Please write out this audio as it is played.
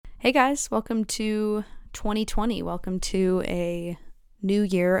Hey guys, welcome to 2020. Welcome to a new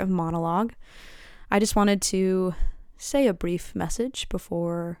year of monologue. I just wanted to say a brief message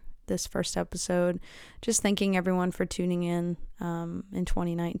before this first episode, just thanking everyone for tuning in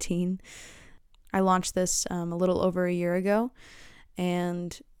 2019. I launched this a little over a year ago,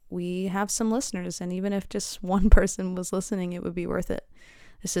 and we have some listeners, and even if just one person was listening, it would be worth it.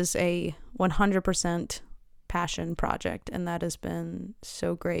 This is a 100% passion project, and that has been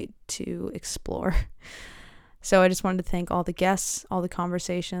so great to explore. So I just wanted to thank all the guests, all the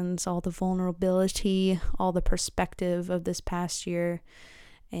conversations, all the vulnerability, all the perspective of this past year,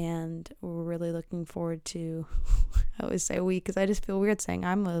 and we're really looking forward to I always say we because I just feel weird saying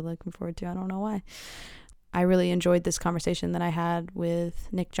I'm really looking forward to. I don't know why. I really enjoyed this conversation that I had with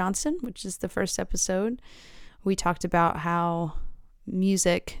Nick Johnson, which is the first episode. We talked about how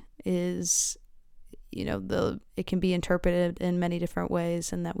music is, it can be interpreted in many different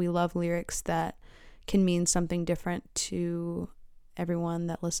ways, and that we love lyrics that can mean something different to everyone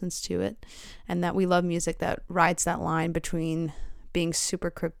that listens to it, and that we love music that rides that line between being super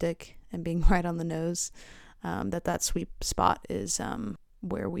cryptic and being right on the nose. That sweet spot is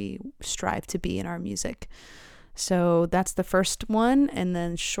where we strive to be in our music. So that's the first one, and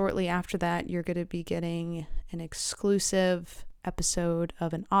then shortly after that, you're going to be getting an exclusive episode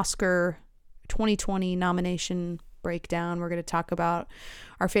of an Oscar 2020 nomination breakdown. We're going to talk about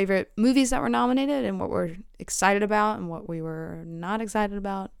our favorite movies that were nominated and what we're excited about and what we were not excited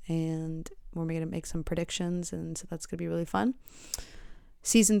about, and we're going to make some predictions, and so that's going to be really fun.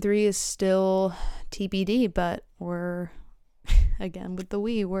 Season 3 is still TBD, but we're again with the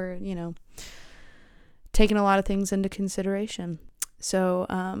we're taking a lot of things into consideration.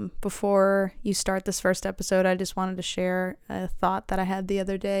 So before you start this first episode, I just wanted to share a thought that I had the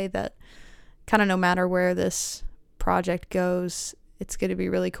other day that kind of no matter where this project goes, it's going to be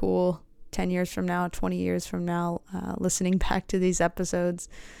really cool 10 years from now, 20 years from now, listening back to these episodes,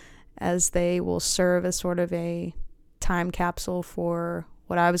 as they will serve as sort of a time capsule for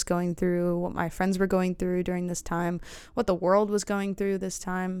what I was going through, what my friends were going through during this time, what the world was going through this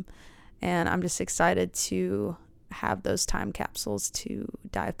time. And I'm just excited to have those time capsules to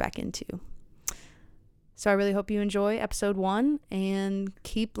dive back into. So I really hope you enjoy episode 1, and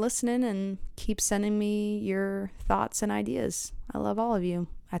keep listening and keep sending me your thoughts and ideas. I love all of you,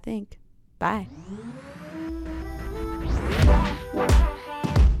 I think. Bye.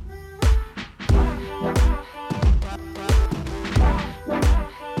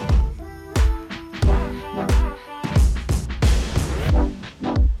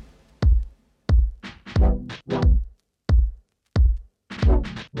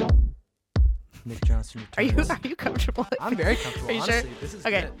 Nick Johnson Are returns. you comfortable? I'm very comfortable. Are you honestly. sure? This is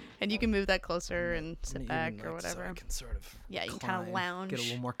Okay, good. and you can move that closer and sit Even, back or so whatever. I can sort of Yeah, you can kind of climb, lounge. get a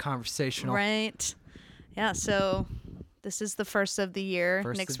little more conversational. Right. Yeah, so this is the first of the year.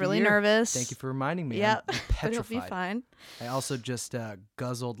 First Nick's of the really year. nervous. Thank you for reminding me. Yeah, I'm but he'll petrified. be fine. I also just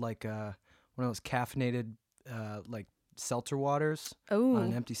guzzled like one of those caffeinated like seltzer waters on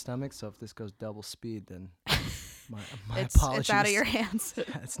an Oh, empty stomach. So if this goes double speed, then my it's apologies. out of your hands.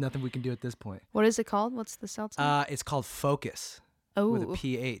 It's nothing we can do at this point. What is it called? What's the seltzer? It's called Focus Oh, with a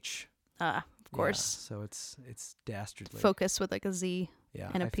PH. of course. Yeah, so it's dastardly. Focus with like a Z. Yeah,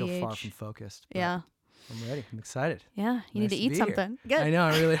 and a I feel far PH. from focused. but Yeah. I'm ready. I'm excited. Yeah. You need Nice to to eat be here. something. Good. I know.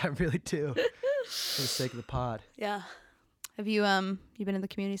 I really do. For the sake of the pod. Yeah. Have you been in the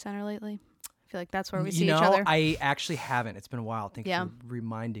community center lately? I feel like that's where we see You know, each other. I actually haven't. It's been a while. Thank Yeah. you for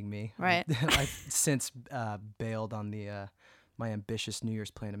reminding me. Right. I've since bailed on the my ambitious New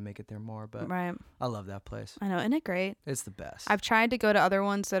Year's plan to make it there more, but Right. I love that place. I know. Isn't it great? It's the best. I've tried to go to other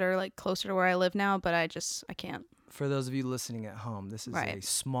ones that are like closer to where I live now, but I can't. For those of you listening at home, this is a Right.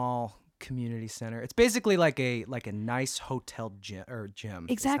 small community center. It's basically like a nice hotel gym. Is how I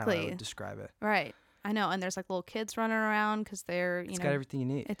Exactly. would describe it. Right. I know. And there's like little kids running around because they're, It's got everything you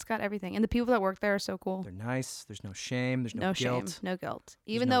need. it's got everything. And the people that work there are so cool. They're nice. There's no shame. There's no, No guilt. shame, no guilt.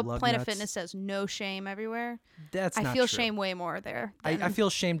 Even no though lug Planet nuts. Fitness says no shame everywhere, That's I not feel true. shame way more there. I than-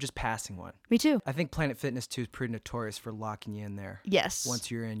 feel shame just passing one. Me too. I think Planet Fitness too is pretty notorious for locking you in there. Yes. Once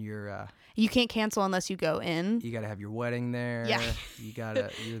you're in, You can't cancel unless you go in. you gotta have your wedding there. Yeah. you're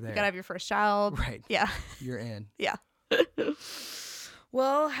there. You gotta have your first child. Right. Yeah. You're in. Yeah.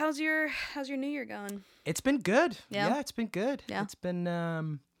 Well, how's your New Year going? It's been good. Yeah? It's been good. Yeah.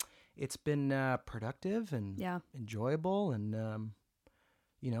 It's been productive and Yeah. enjoyable, and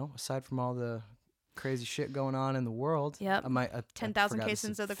aside from all the crazy shit going on in the world. Yep. 10,000 forgot this cases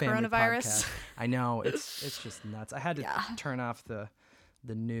is of the family coronavirus. podcast. I know, it's just nuts. I had to Yeah. turn off the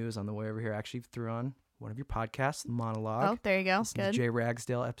news on the way over here. I actually threw on one of your podcasts, The Monologue. Oh, there you go. This is the Good. Jay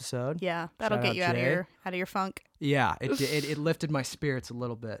Ragsdale episode. Yeah, that'll Shout get out you out of Jay. your funk. Yeah, it lifted my spirits a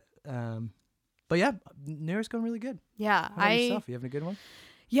little bit. But yeah, New Year's going really good. Yeah, How about yourself? You having a good one?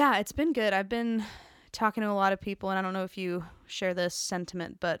 Yeah, it's been good. I've been talking to a lot of people, and I don't know if you share this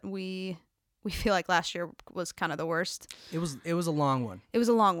sentiment, but we feel like last year was kind of the worst. It was a long one. It was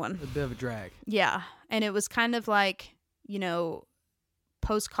a long one. A bit of a drag. Yeah, and it was kind of like,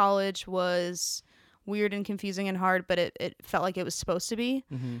 post-college was weird and confusing and hard, but it felt like it was supposed to be.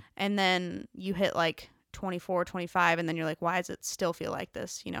 Mm-hmm. And then you hit like 24, 25, and then you're like, why does it still feel like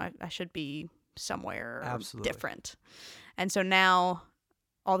this? I should be somewhere Absolutely. different. And so now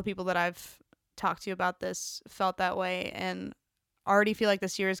all the people that I've talked to about this felt that way, and already feel like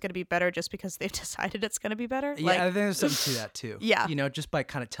this year is going to be better just because they've decided it's going to be better. Yeah, I think there's something to that too. Yeah. Just by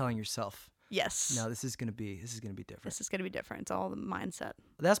kind of telling yourself, yes, no, this is gonna be different. this is going to be different. It's all the mindset.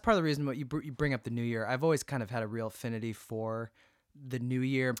 That's part of the reason why you bring up the new year. I've always kind of had a real affinity for the new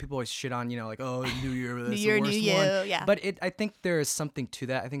year, and people always shit on, like, oh, the new year, that's New year, the worst new you. one. Yeah. But I think there is something to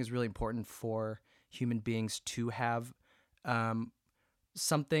that. I think it's really important for human beings to have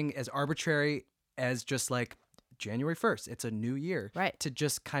something as arbitrary as just like January 1st. It's a new year. Right. To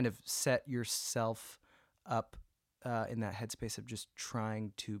just kind of set yourself up in that headspace of just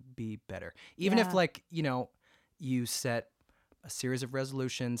trying to be better. Even if you set a series of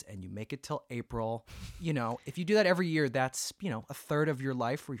resolutions and you make it till April, if you do that every year, that's, a third of your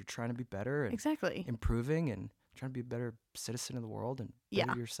life where you're trying to be better and Exactly. improving and trying to be a better citizen of the world and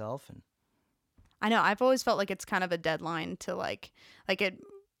better yourself. And I know. I've always felt like it's kind of a deadline to like it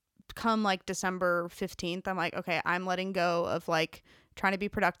come like December 15th. I'm like, okay, I'm letting go of like trying to be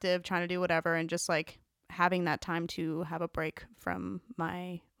productive, trying to do whatever, and just like having that time to have a break from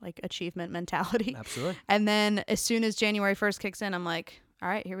my like achievement mentality. Absolutely. And then as soon as January 1st kicks in, I'm like, all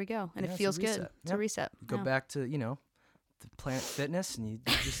right, here we go. And Yeah, it it's a feels good. reset. It's a reset. You go back to, the Planet Fitness and you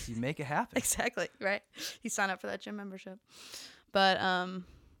make it happen. Exactly. Right. You sign up for that gym membership. But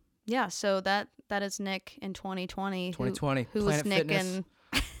yeah, so that is Nick in 2020. 2020. Who Planet was Nick Fitness, in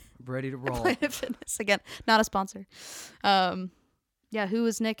ready to roll. Planet Fitness again, not a sponsor. Yeah, who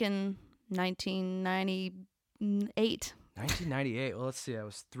was Nick in 1998? 1998. Well, let's see. I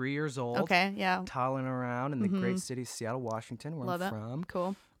was 3 years old. Okay, yeah, Toddling around in the great city of Seattle, Washington, where Love I'm it. from.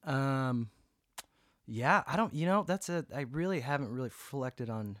 Cool. Yeah, I don't, I really haven't really reflected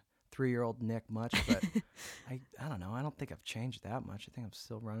on 3-year-old Nick much, but I don't know. I don't think I've changed that much. I think I'm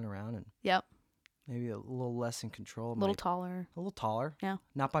still running around and Yep, maybe a little less in control. a little taller. A little taller. Yeah.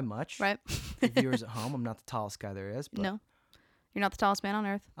 Not by much. Right. For viewers at home, I'm not the tallest guy there is. But No, you're not the tallest man on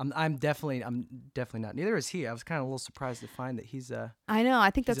earth. I'm definitely not. Neither is he. I was kind of a little surprised to find that he's I know.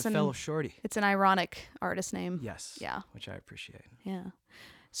 I think he's that's a fellow shorty. It's an ironic artist name. Yes. Yeah. Which I appreciate. Yeah.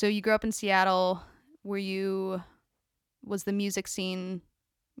 So you grew up in Seattle. Was the music scene,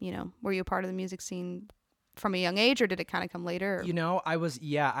 were you a part of the music scene from a young age, or did it kind of come later? I was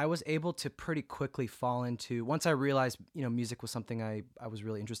able to pretty quickly fall into, once I realized, music was something I was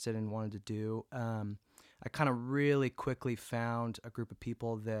really interested in and wanted to do. I kind of really quickly found a group of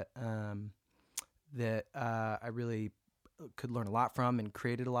people that I really could learn a lot from and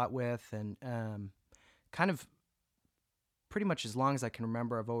created a lot with, and kind of pretty much as long as I can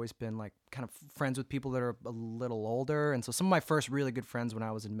remember, I've always been like kind of friends with people that are a little older. And so some of my first really good friends when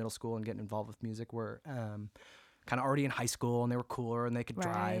I was in middle school and getting involved with music were kind of already in high school, and they were cooler and they could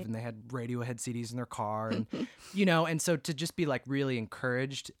drive Right. and they had Radiohead CDs in their car. And, and so to just be like really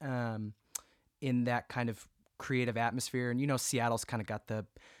encouraged in that kind of creative atmosphere. And, Seattle's kind of got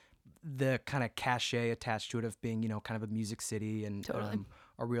the kind of cachet attached to it of being, kind of a music city and Totally.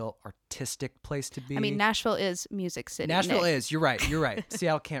 a real artistic place to be. I mean, Nashville is Music City. Nashville Nick. is. You're right.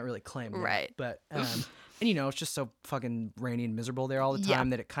 Seattle can't really claim that. Right. But and it's just so fucking rainy and miserable there all the Yeah.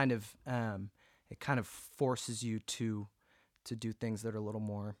 time that it kind of forces you to do things that are a little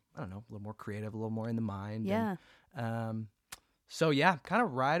more, I don't know, a little more creative, a little more in the mind. Yeah. And, so yeah, kind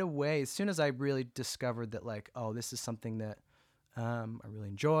of right away, as soon as I really discovered that, like, oh, this is something that I really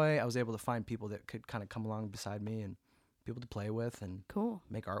enjoy, I was able to find people that could kind of come along beside me and people to play with and Cool.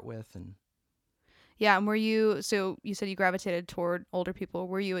 make art with. And Yeah, and so you said you gravitated toward older people.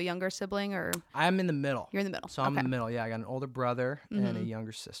 Were you a younger sibling, or I'm in the middle. you're in the middle? So I'm okay. in the middle. Yeah, I got an older brother and a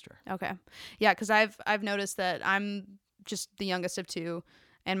younger sister. Okay. Yeah, because I've noticed that I'm just the youngest of two,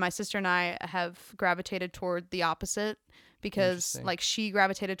 and my sister and I have gravitated toward the opposite because Interesting. like she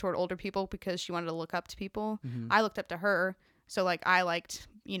gravitated toward older people because she wanted to look up to people. Mm-hmm. I looked up to her, so like I liked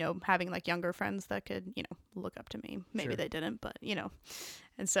having like younger friends that could look up to me. Maybe Sure. they didn't, but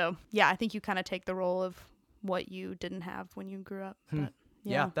and so yeah, I think you kind of take the role of what you didn't have when you grew up. But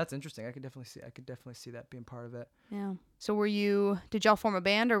Yeah, that's interesting. I could definitely see that being part of it. Yeah. So did y'all form a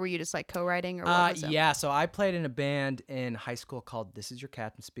band, or were you just like co-writing, or what was it? Yeah, so I played in a band in high school called This Is Your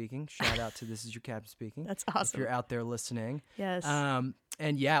Captain Speaking. Shout out to This Is Your Captain Speaking. That's awesome. If you're out there listening. Yes.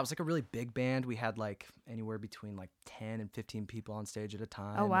 And yeah, it was like a really big band. We had like anywhere between like 10 and 15 people on stage at a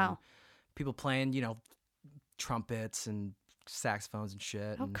time. Oh, wow. And people playing, trumpets and saxophones and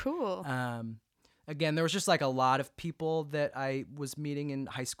shit. Oh, and, cool. Again, there was just like a lot of people that I was meeting in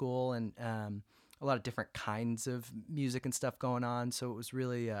high school, and a lot of different kinds of music and stuff going on. So it was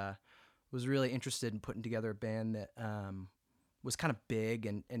really interested in putting together a band that was kind of big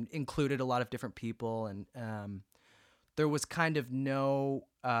and included a lot of different people. And there was kind of no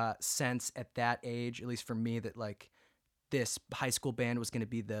sense at that age, at least for me, that like this high school band was going to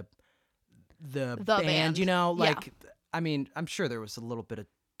be the band, like, I mean, I'm sure there was a little bit of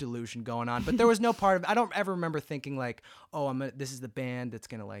delusion going on, but there was no part of, I don't ever remember thinking like, oh, this is the band that's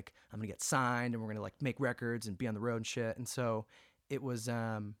gonna like, I'm gonna get signed and we're gonna like make records and be on the road and shit. And so it was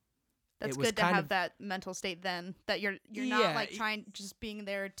that's good to have that mental state then, that you're not like trying, just being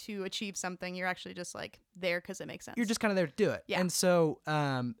there to achieve something. You're actually just like there because it makes sense. You're just kind of there to do it. Yeah. And so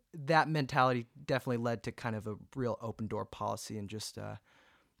that mentality definitely led to kind of a real open door policy, and just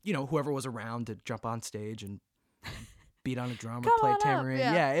whoever was around to jump on stage and beat on a drum or play a tambourine.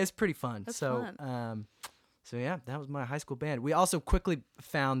 Yeah, it's pretty fun. That's fun. So yeah, that was my high school band. We also quickly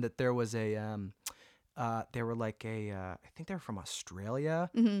found that there was I think they were from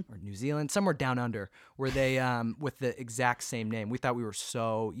Australia or New Zealand, somewhere down under, where they with the exact same name. We thought we were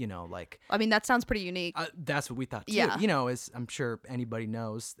so, like. I mean, that sounds pretty unique. That's what we thought too. Yeah. As I'm sure anybody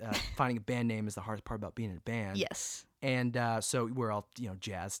knows, finding a band name is the hardest part about being in a band. Yes. And so we're all,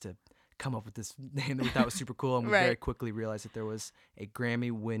 jazzed to come up with this name that we thought was super cool, and we Right. very quickly realized that there was a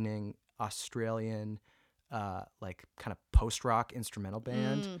Grammy-winning Australian, like kind of post-rock instrumental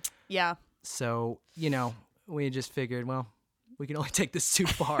band. Yeah. So we just figured, well, we can only take this too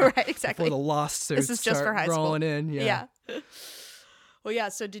far. Right, exactly. Before the lawsuits This is just for high school. rolling in. Yeah. Well, yeah.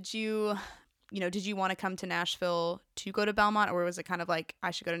 So did you want to come to Nashville to go to Belmont, or was it kind of like, I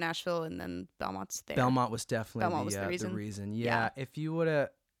should go to Nashville and then Belmont's there? Belmont was definitely the reason. the reason. Yeah. If you would have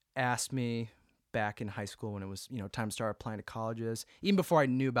asked me back in high school when it was, time to start applying to colleges, even before I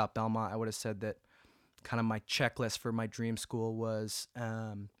knew about Belmont, I would have said that kind of my checklist for my dream school was,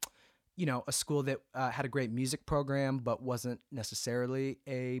 a school that had a great music program, but wasn't necessarily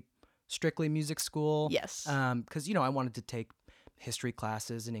a strictly music school. Yes. Because, I wanted to take history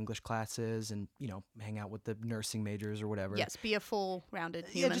classes and English classes and, hang out with the nursing majors or whatever. Yes, be a full-rounded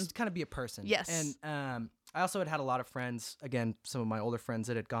human. Yeah, just kind of be a person. Yes. And I also had a lot of friends, again, some of my older friends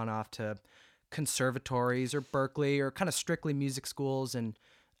that had gone off to conservatories or Berkeley or kind of strictly music schools. And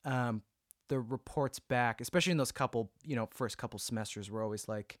the reports back, especially in those first couple semesters, were always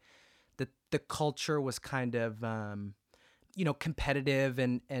like the culture was kind of, competitive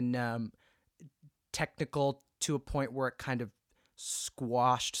and technical to a point where it kind of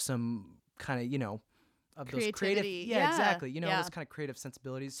squashed some kind of, of those creative. Yeah, exactly. Those kind of creative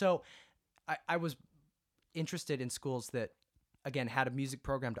sensibilities. So I was interested in schools that, again, had a music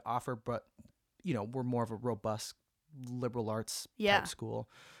program to offer, but, were more of a robust liberal arts type school.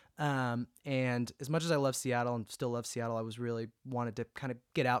 And as much as I love Seattle and still love Seattle, I was really wanted to kind of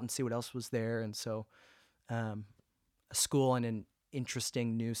get out and see what else was there. And so a school in an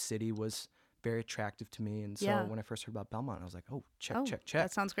interesting new city was very attractive to me. And so when I first heard about Belmont, I was like, oh, check.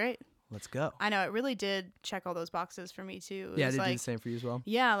 That sounds great. Let's go. I know, it really did check all those boxes for me too. Yeah, they did the same for you as well.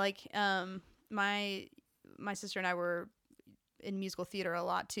 Yeah, like my sister and I were in musical theater a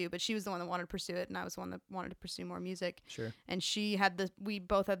lot too, but she was the one that wanted to pursue it, and I was the one that wanted to pursue more music. Sure. And we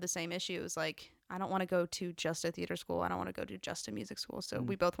both had the same issue. It was like, I don't want to go to just a theater school. I don't want to go to just a music school. So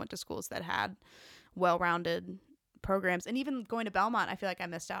we both went to schools that had well-rounded programs. And even going to Belmont, I feel like I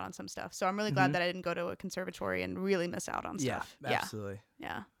missed out on some stuff. So I'm really glad that I didn't go to a conservatory and really miss out on stuff. Yeah, absolutely.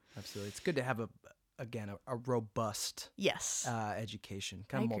 Yeah. Absolutely. It's good to have a robust education,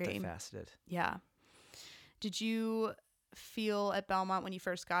 kind of multifaceted. Yeah. Did you feel at Belmont when you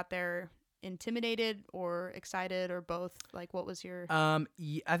first got there intimidated or excited or both? Like, what was your I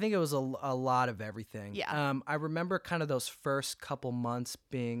think it was a lot of everything. I remember kind of those first couple months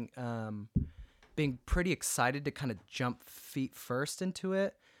being pretty excited to kind of jump feet first into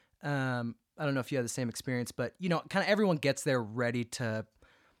it. I don't know if you had the same experience, but kind of everyone gets there ready to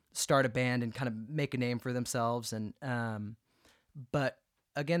start a band and kind of make a name for themselves. And but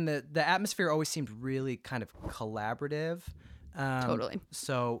again, the atmosphere always seemed really kind of collaborative. Totally.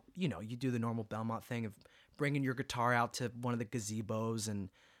 So, you do the normal Belmont thing of bringing your guitar out to one of the gazebos, and,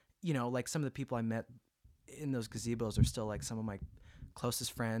 like some of the people I met in those gazebos are still like some of my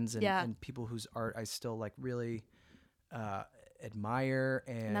closest friends and, Yeah. and people whose art I still like really admire.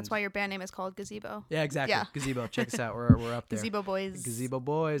 And that's why your band name is called Gazebo. Yeah, exactly. Yeah. Gazebo. Check us out. We're up there. Gazebo Boys. Gazebo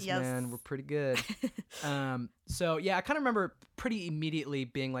Boys, Yes. man. We're pretty good. So yeah, I kind of remember pretty immediately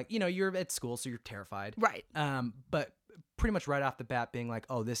being like, you're at school, so you're terrified. Right. But pretty much right off the bat being like,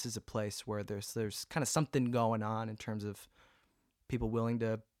 oh, this is a place where there's kind of something going on in terms of people willing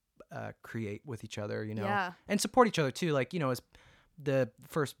to create with each other, Yeah. and support each other too. Like, as the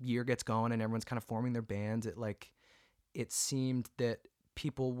first year gets going and everyone's kind of forming their bands, it seemed that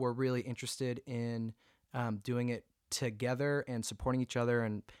people were really interested in doing it together and supporting each other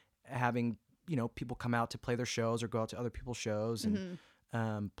and having, people come out to play their shows or go out to other people's shows and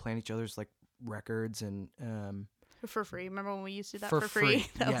playing each other's like records and for free. Remember when we used to do that for for free?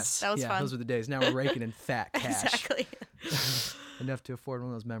 That Yes. was fun. Those were the days. Now we're raking in fat cash. Exactly. Enough to afford one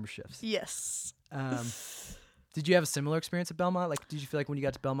of those memberships. Yes. Did you have a similar experience at Belmont? Like, did you feel like when you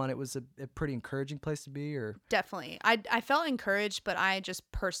got to Belmont, it was a pretty encouraging place to be, or? Definitely. I felt encouraged, but I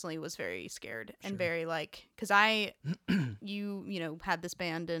just personally was very scared and very like, cause you had this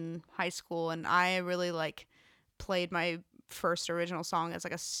band in high school and I really like played my first original song as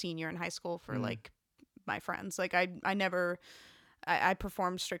like a senior in high school for like my friends. Like I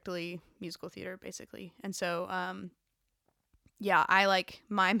performed strictly musical theater basically. And so, yeah,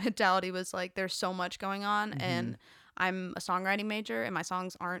 my mentality was like, there's so much going on and I'm a songwriting major and my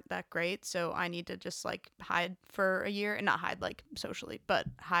songs aren't that great. So I need to just like hide for a year and not hide like socially, but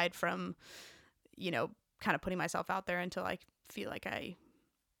hide from, kind of putting myself out there until I feel like I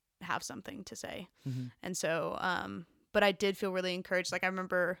have something to say. And so, but I did feel really encouraged. Like I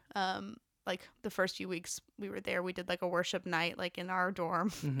remember, like the first few weeks we were there, we did like a worship night like in our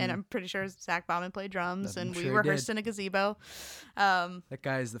dorm and I'm pretty sure Zach Bauman played drums and we rehearsed in a gazebo. That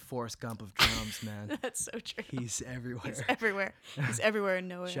guy is the Forrest Gump of drums, man. That's so true. He's everywhere. He's everywhere. He's everywhere and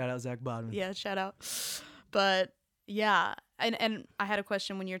nowhere. Shout out Zach Bauman. Yeah, shout out. But yeah, and I had a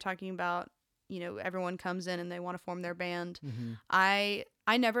question when you're talking about, everyone comes in and they want to form their band. I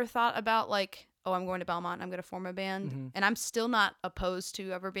never thought about like, oh, I'm going to Belmont, I'm going to form a band. And I'm still not opposed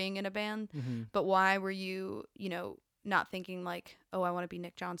to ever being in a band. But why were you, not thinking like, oh, I want to be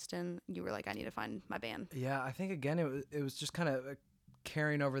Nick Johnston? You were like, I need to find my band. Yeah, I think again, it was just kind of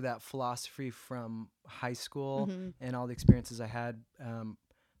carrying over that philosophy from high school and all the experiences I had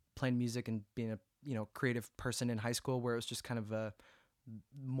playing music and being a, creative person in high school, where it was just kind of a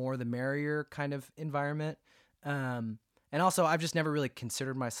more the merrier kind of environment. And also I've just never really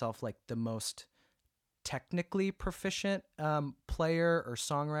considered myself like the most technically proficient player or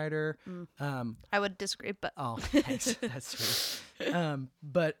songwriter. I would disagree, but oh, thanks. That's sweet.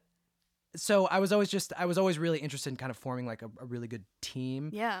 But so I was always really interested in kind of forming like a really good team.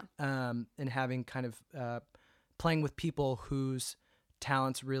 Yeah. And having kind of playing with people whose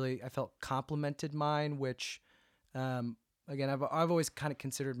talents really I felt complemented mine, which again I've always kind of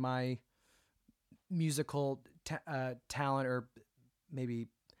considered my musical talent or maybe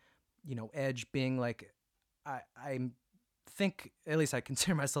edge being like I think, at least I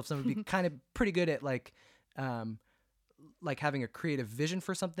consider myself someone to be kind of pretty good at like having a creative vision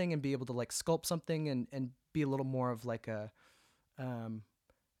for something and be able to like sculpt something and be a little more of like a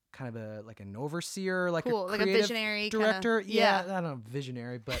kind of a like an overseer, like cool, a like a creative visionary director. kinda, Yeah, I don't know,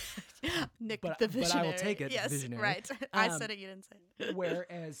 visionary, but Nick but the visionary. I will take it. Yes, visionary. right. I said it, you didn't say it.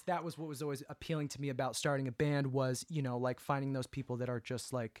 Whereas that was what was always appealing to me about starting a band was, like finding those people that are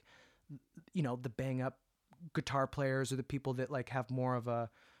just like, the bang up guitar players or the people that like have more of a,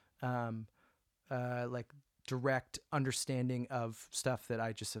 like direct understanding of stuff that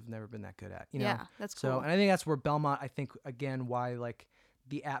I just have never been that good at, Yeah, that's cool. So, and I think that's where Belmont, I think again, why like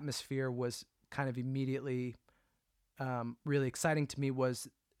the atmosphere was kind of immediately, really exciting to me was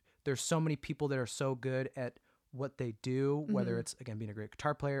there's so many people that are so good at what they do, whether it's again being a great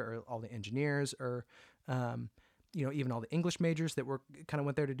guitar player or all the engineers or even all the English majors that were kind of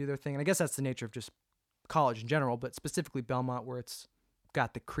went there to do their thing. And I guess that's the nature of just college in general, but specifically Belmont, where it's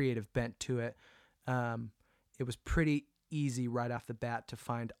got the creative bent to it. It was pretty easy right off the bat to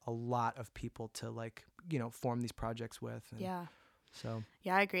find a lot of people to like form these projects with. And yeah. So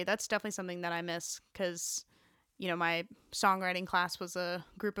yeah, I agree. That's definitely something that I miss because my songwriting class was a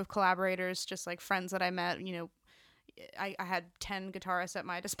group of collaborators, just like friends that I met. I had 10 guitarists at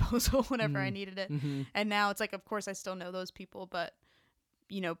my disposal whenever I needed it. And now it's like, of course, I still know those people, but,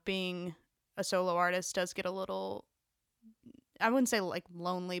 being a solo artist does get a little, I wouldn't say like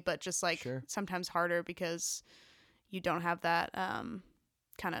lonely, but just like sometimes harder because you don't have that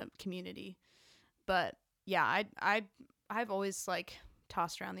kind of community. But yeah, I've always like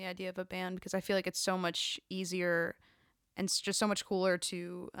tossed around the idea of a band because I feel like it's so much easier and it's just so much cooler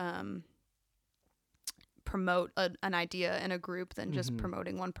to promote an idea in a group than just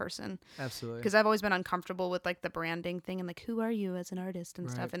promoting one person. Absolutely. Because I've always been uncomfortable with like the branding thing and like, who are you as an artist and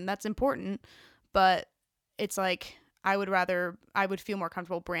stuff, and that's important, but it's like I would feel more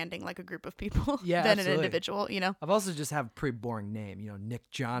comfortable branding like a group of people than an individual, you know? I've also just have a pretty boring name. You know,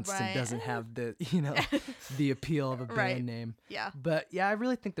 Nick Johnston doesn't have the, you know, the appeal of a band name. Yeah. But yeah, I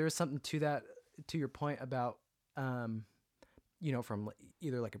really think there is something to that, to your point about, you know, from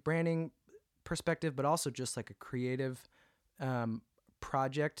either like a branding perspective, but also just like a creative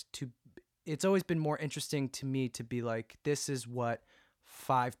project. It's always been more interesting to me to be like, this is what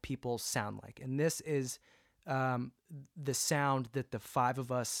 5 people sound like. And this is the sound that the 5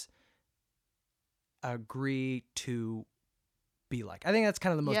 of us agree to be like. I think that's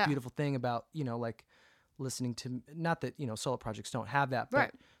kind of the most beautiful thing about, you know, like listening to, not that, you know, solo projects don't have that,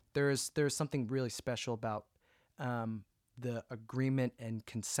 but there's something really special about the agreement and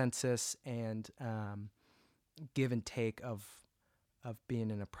consensus and give and take of being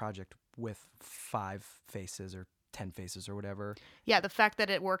in a project with 5 faces or 10 faces or whatever. Yeah, the fact that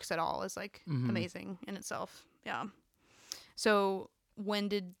it works at all is like amazing in itself. Yeah. So when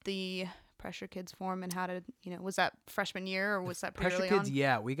did the Pressure Kids form, and how did, you know, was that freshman year or was that pretty Pressure early Kids, on?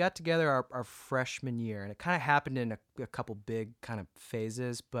 yeah, we got together our freshman year, and it kind of happened in a couple big kind of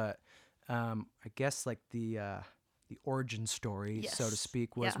phases, but I guess like the origin story, so to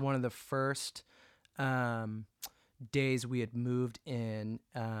speak, was one of the first days we had moved in.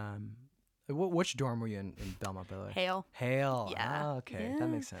 Which dorm were you in Belmont, by the way? Hale. Yeah. Oh, okay. That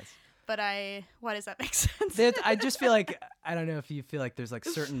makes sense. But why does that make sense? I just feel like, I don't know if you feel like there's like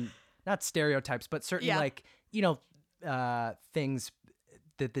certain, not stereotypes, but certain like, you know, things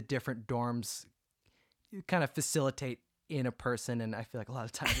that the different dorms kind of facilitate in a person. And I feel like a lot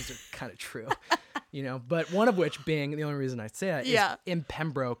of times those are kind of true, you know, but one of which being, the only reason I say that is in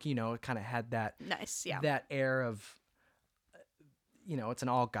Pembroke, you know, it kind of had that, that air of, you know, it's an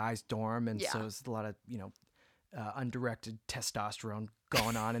all guys dorm. And so there's a lot of, you know, undirected testosterone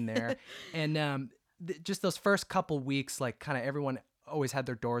going on in there. And just those first couple weeks, like kind of everyone always had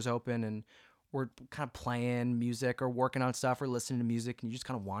their doors open and we're kind of playing music or working on stuff or listening to music, and you just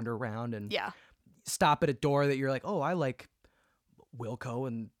kind of wander around and stop at a door that you're like, oh, I like Wilco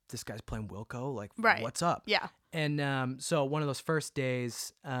and this guy's playing Wilco. Like, what's up? Yeah. And so one of those first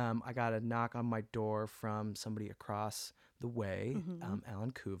days, I got a knock on my door from somebody across the way,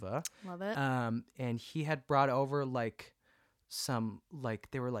 Alan Kuva. Love it. And he had brought over like some, like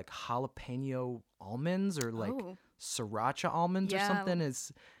they were like jalapeno almonds or like siracha almonds or something.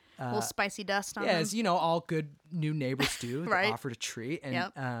 Is a little spicy dust on them. Yeah, as you know, all good new neighbors do. They offered a treat, and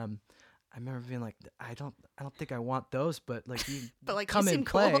I remember being like, I don't think I want those, but like you but like come and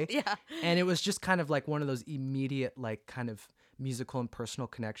play. Cool. Yeah. And it was just kind of like one of those immediate like kind of musical and personal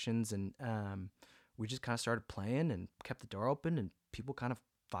connections, and we just kind of started playing and kept the door open, and people kind of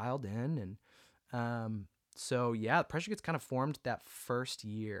filed in, and so yeah, Pressure Kids kind of formed that first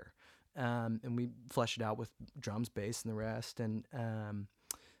year, and we fleshed it out with drums, bass, and the rest. And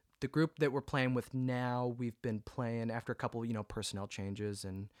the group that we're playing with now, we've been playing after a couple, you know, personnel changes,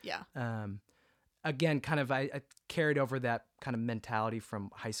 and again, kind of I carried over that kind of mentality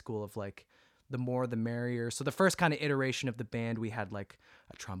from high school of like, the more the merrier. So the first kind of iteration of the band, we had like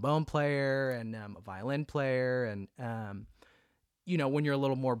a trombone player and a violin player, and you know, when you're a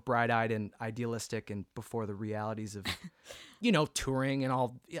little more bright-eyed and idealistic and before the realities of you know, touring and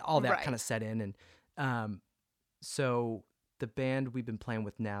all that kind of set in. And so the band we've been playing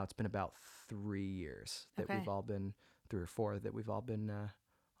with now, it's been about 3 years that we've all been, 3 or 4 that we've all been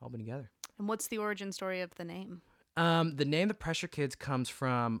together. And what's the origin story of the name? The name The Pressure Kids comes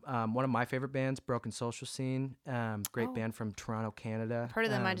from one of my favorite bands, Broken Social Scene. Great band from Toronto, Canada. I've heard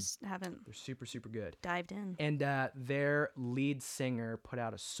of them, I just haven't. They're super, super good. Dived in. And their lead singer put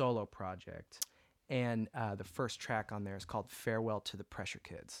out a solo project, and the first track on there is called Farewell to the Pressure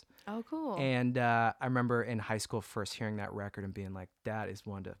Kids. Oh, cool. And I remember in high school first hearing that record and being like, that is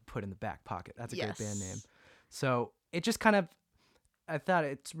one to put in the back pocket. That's a great band name. So it just kind of, I thought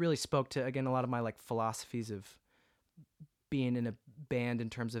it really spoke to, again, a lot of my like philosophies of being in a band in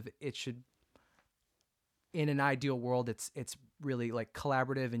terms of it should, in an ideal world, it's really like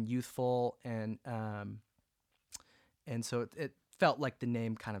collaborative and youthful, and so it felt like the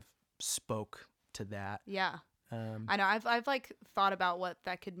name kind of spoke to that. Yeah. I know I've like thought about what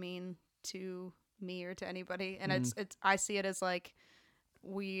that could mean to me or to anybody, and it's I see it as like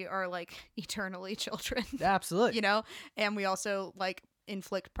we are like eternally children. Absolutely. You know, and we also like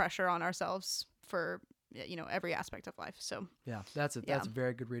inflict pressure on ourselves for every aspect of life. So Yeah, that's a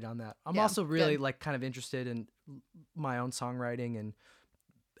very good read on that. I'm Yeah, also really good. like kind of interested in my own songwriting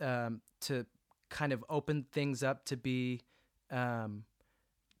and to kind of open things up to be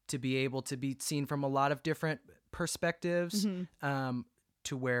able to be seen from a lot of different perspectives,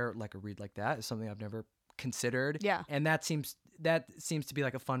 to where like a read like that is something I've never considered. Yeah. And that seems to be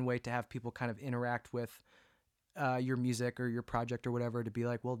like a fun way to have people kind of interact with your music or your project or whatever, to be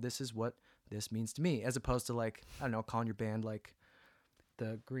like, well, this is what this means to me, as opposed to like, I don't know, calling your band like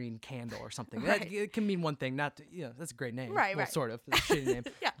the Green Candle or something. Right. It can mean one thing, not to, that's a great name. Right, well, right. sort of. It's a shitty name.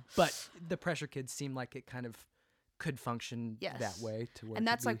 Yeah. But the Pressure Kids seemed like it kind of could function Yes. that way, to where And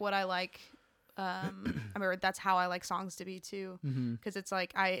that's like be, what I like. I remember that's how I like songs to be too, because it's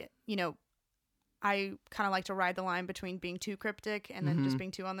like I kind of like to ride the line between being too cryptic and then just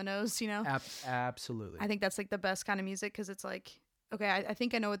being too on the nose. Absolutely. I think that's like the best kind of music, because it's like, okay, I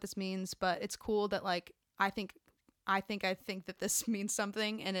think I know what this means, but it's cool that like I think that this means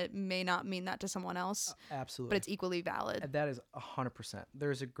something, and it may not mean that to someone else. Absolutely. But it's equally valid. That is 100%.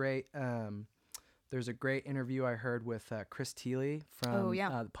 There's a great interview I heard with Chris Thiele from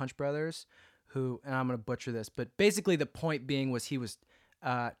the Punch Brothers, who, and I'm going to butcher this, but basically the point being was he was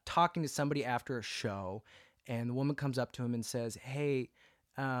talking to somebody after a show, and the woman comes up to him and says, hey,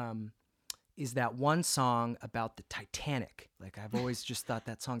 is that one song about the Titanic? Like, I've always just thought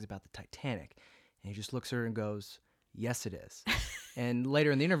that song's about the Titanic. And he just looks at her and goes, yes, it is. And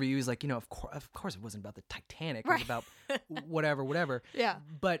later in the interview, he was like, of course it wasn't about the Titanic. It was about whatever. Yeah.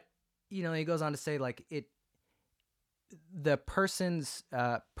 But, he goes on to say, like, the person's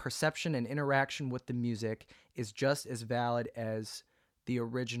perception and interaction with the music is just as valid as the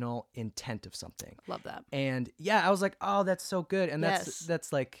original intent of something. Love that. And yeah, I was like, oh, that's so good. And Yes.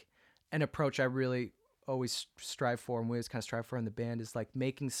 that's like an approach I really always strive for, and we always kind of strive for in the band, is like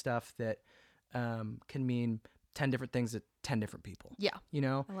making stuff that can mean 10 different things to 10 different people. Yeah.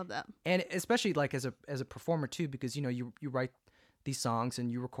 I love that. And especially like as a performer too, because you write these songs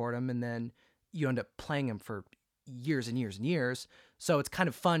and you record them, and then you end up playing them for years and years and years. So it's kind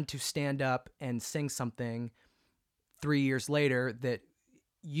of fun to stand up and sing something 3 years later that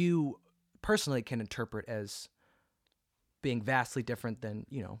you personally can interpret as being vastly different than,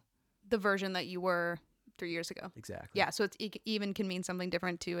 The version that you were 3 years ago. Exactly. Yeah, so it even can mean something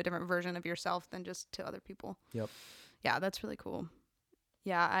different to a different version of yourself than just to other people. Yep. Yeah, that's really cool.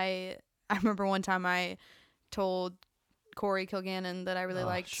 Yeah, I remember one time I told Corey Kilgannon that I really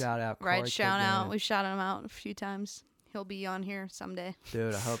liked. Shout out, Corey. Corey Shout out. Kilgannon. We shouted him out a few times. He'll be on here someday.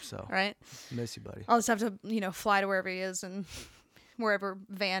 Dude, I hope so. Right? Miss you, buddy. I'll just have to, fly to wherever he is and wherever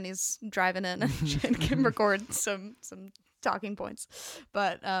van he's driving in and can record some talking points.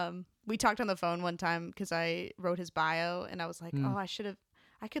 But we talked on the phone one time because I wrote his bio, and I was like,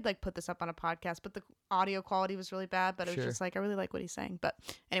 I could like put this up on a podcast, but the audio quality was really bad. But it was just like, I really like what he's saying. But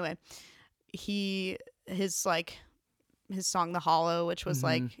anyway, his song "The Hollow," which was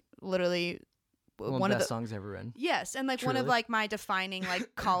like literally one of the best songs ever written. Yes, and like Truly. one of like my defining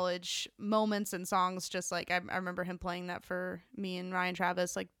like college moments and songs. Just like I remember him playing that for me and Ryan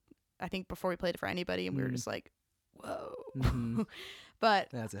Travis. Like I think before we played it for anybody, and we were just like, whoa. But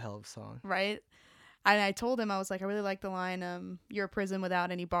that's a hell of a song, right? And I told him, I was like, I really like the line, "You're a prison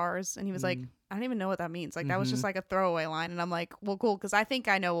without any bars," and he was like, I don't even know what that means. Like that was just like a throwaway line, and I'm like, well, cool, because I think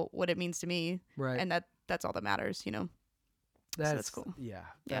I know what it means to me, right? And that's all that matters, That's cool. Yeah,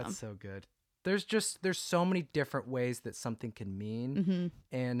 that's so good. There's so many different ways that something can mean,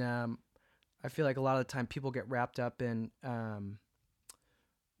 and I feel like a lot of the time people get wrapped up in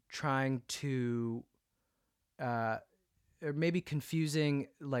trying to, or maybe confusing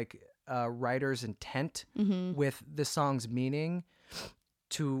like writer's intent with the song's meaning.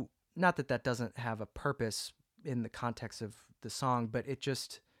 To not that doesn't have a purpose in the context of the song, but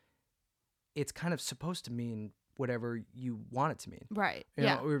it's kind of supposed to mean whatever you want it to mean. Right. We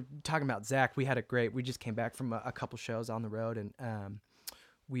were talking about Zach. We just came back from a couple shows on the road, and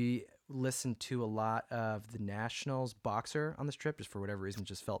we listened to a lot of the Nationals Boxer on this trip, just for whatever reason,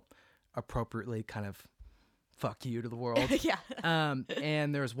 just felt appropriately kind of fuck you to the world. Yeah.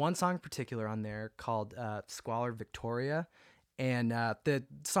 And there was one song in particular on there called Squalor Victoria. And the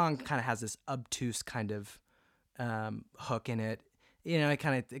song kind of has this obtuse kind of hook in it. It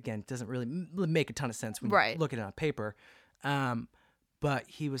kind of, again, doesn't really make a ton of sense when you look at it on paper. But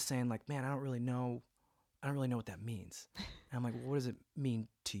he was saying like, man, I don't really know what that means. And I'm like, well, what does it mean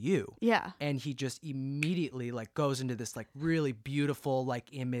to you? Yeah. And he just immediately like goes into this like really beautiful like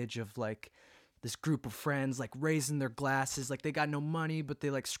image of like this group of friends like raising their glasses, like they got no money, but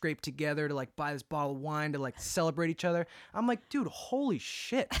they like scrape together to like buy this bottle of wine to like celebrate each other. I'm like, dude, holy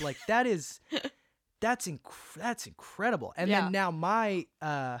shit. Like that is That's incredible. And Yeah. then now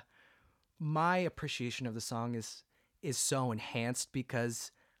my appreciation of the song is so enhanced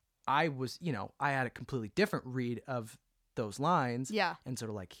because I was, I had a completely different read of those lines. Yeah. And sort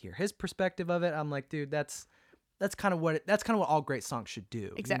of like hear his perspective of it. I'm like, dude, that's kind of what all great songs should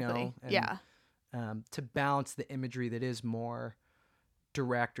do. Exactly. And, Yeah. to balance the imagery that is more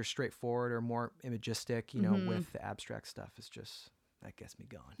direct or straightforward or more imagistic, with the abstract stuff is just, that gets me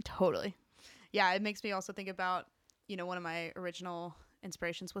going. Totally. Yeah. It makes me also think about, one of my original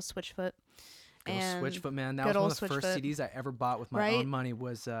inspirations was Switchfoot. Good old And Switchfoot, man. That good was one old of the first Switchfoot. CDs I ever bought with my Right? own money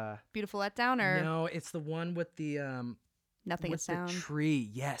was Beautiful Letdown or no, it's the one with the Nothing with is Sound. the tree.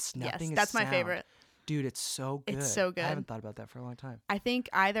 Yes, Nothing Yes, is that's Sound. my favorite. Dude, it's so good. It's so good. I haven't thought about that for a long time. I think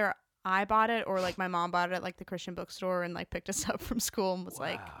either I bought it or like my mom bought it at like the Christian bookstore and like picked us up from school and was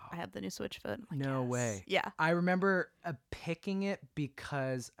like, Wow. I have the new Switchfoot. I'm like, No yes. way. Yeah. I remember picking it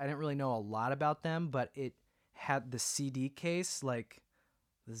because I didn't really know a lot about them, but it had the CD case. Like,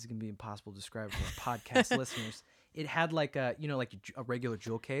 this is gonna be impossible to describe for our podcast listeners. It had like a, like a regular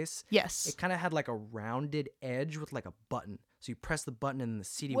jewel case. Yes. It kind of had like a rounded edge with like a button. So you press the button and the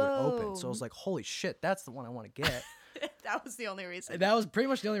CD would open. So I Whoa. was like, holy shit, that's the one I want to get. That was the only reason. That was pretty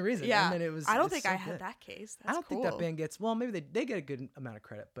much the only reason. Yeah. And then it was. I don't it's think so I had good. that case. That's I don't think cool. that band gets. Well, maybe they get a good amount of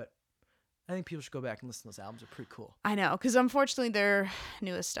credit, but I think people should go back and listen to those albums. They're pretty cool. I know, because unfortunately their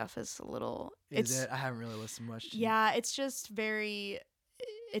newest stuff is a little. Is it? I haven't really listened much. Yeah, it's just very.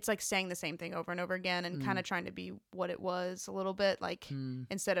 It's like saying the same thing over and over again and kind of trying to be what it was a little bit, like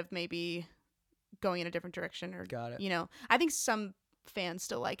instead of maybe going in a different direction or. Got it. I think some fans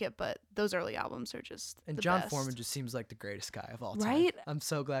still like it, but those early albums are just. And the John best. Foreman just seems like the greatest guy of all time. Right? I'm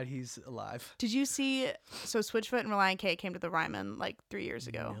so glad he's alive. Did you see? So Switchfoot and Relient K came to the Ryman like 3 years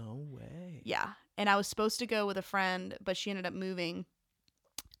ago. No way. Yeah. And I was supposed to go with a friend, but she ended up moving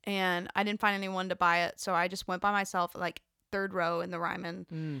and I didn't find anyone to buy it. So I just went by myself, like third row in the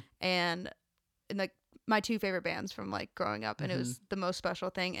Ryman and like my two favorite bands from like growing up. And it was the most special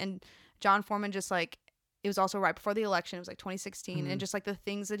thing. And John Foreman just like, it was also right before the election. It was like 2016 and just like the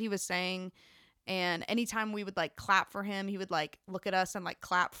things that he was saying. And anytime we would like clap for him, he would like look at us and like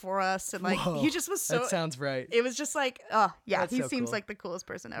clap for us. And like, Whoa, he just was so, that sounds right. it was just like, oh yeah, That's he so seems cool. like the coolest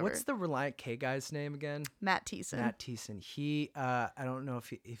person ever. What's the Relient K guy's name again? Matt Thiessen. Matt Thiessen. He, I don't know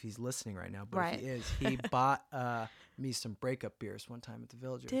if he's listening right now, but Right. if he is, he bought me some breakup beers one time at the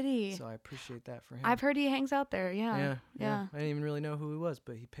Villager. Did he? So I appreciate that for him. I've heard he hangs out there. yeah. Yeah. I didn't even really know who he was,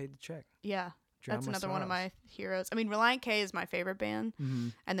 but he paid the check. Yeah. Drowned That's my another one of sorrows. my heroes. I mean, Relient K is my favorite band.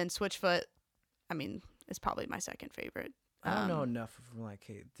 And then Switchfoot, I mean, is probably my second favorite. I don't know enough of Relient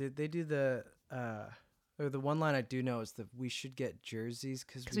K. Did they do the or the one line I do know is that we should get jerseys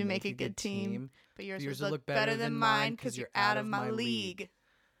because we make a good team. But yours Yours would look better than mine because you're out of my league.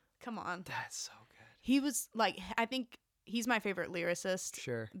 Come on. That's so good. He was like, I think he's my favorite lyricist.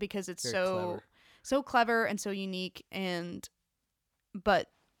 Sure. Because it's Very clever. so clever and so unique. But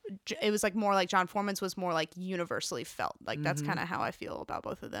it was like more like John Foreman's was more like universally felt. Like that's kind of how I feel about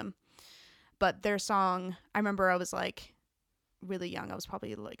both of them. But their song, I remember I was like really young. I was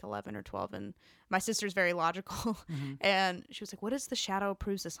probably like 11 or 12 and my sister's very logical and she was like, what does the shadow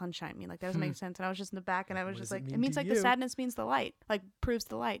proves the sunshine mean? Like that doesn't make sense. And I was just in the back and I was What just does it like, it mean means to like you? the sadness means the light, like proves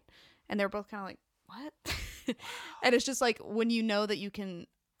the light. And they're both kind of like, what? And it's just like when you know that you can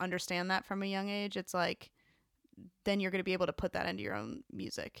understand that from a young age, it's like then you're going to be able to put that into your own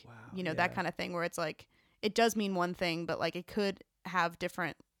music. Wow, That yeah. kind of thing where it's like it does mean one thing, but like it could have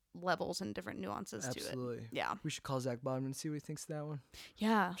different levels and different nuances to it. Absolutely. Yeah. We should call Zach Bodman and see what he thinks of that one.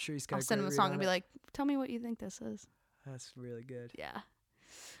 Yeah. I'm sure he's got I'll a send him great a read song on and be it. like, tell me what you think this is. That's really good. Yeah.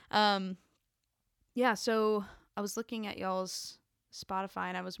 Yeah, so I was looking at y'all's Spotify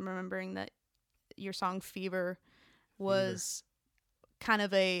and I was remembering that your song Fever was kind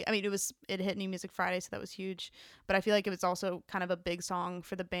of it hit New Music Friday, so that was huge. But I feel like it was also kind of a big song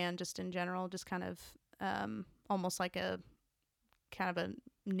for the band just in general, just kind of almost like a kind of a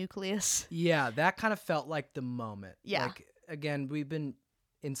nucleus. Yeah, that kind of felt like the moment. Yeah. Like, again, we've been,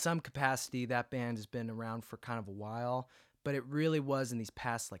 in some capacity, that band has been around for kind of a while, but it really was in these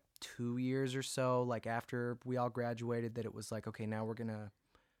past, like, 2 years or so, like, after we all graduated, that it was like, okay, now we're going to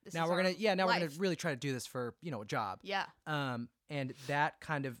really try to do this for, a job. Yeah. And that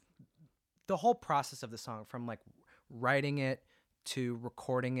kind of, the whole process of the song, from, like, writing it to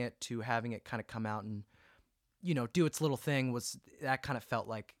recording it to having it kind of come out and, do its little thing, that kind of felt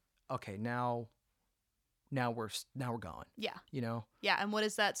like, okay, now we're going. Yeah. Yeah. And what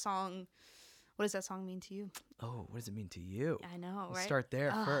does that song mean to you? Oh, what does it mean to you? I know, Let's right? start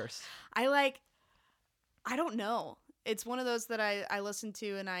there first. I don't know. it's one of those that I listen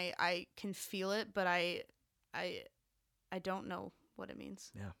to and I can feel it, but I don't know what it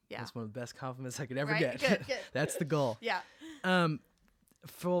means. Yeah. That's one of the best compliments I could ever Right? get. Good. That's the goal. Yeah.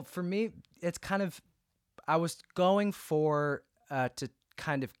 For me, it's kind of, I was going for to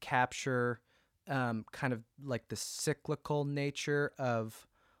kind of capture kind of like the cyclical nature of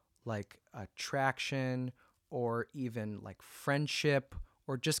like attraction or even like friendship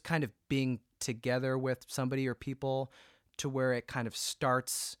or just kind of being together with somebody or people, to where it kind of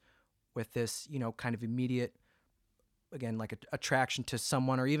starts with this, kind of immediate, again, like attraction to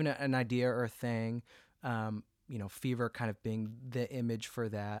someone or even an idea or a thing. Fever kind of being the image for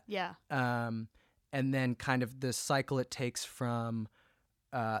that. Yeah. And then kind of the cycle it takes from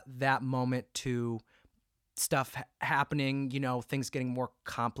that moment to stuff happening, things getting more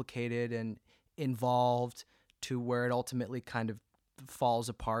complicated and involved, to where it ultimately kind of falls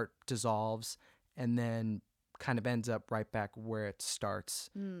apart, dissolves, and then kind of ends up right back where it starts.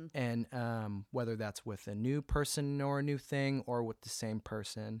 And whether that's with a new person or a new thing or with the same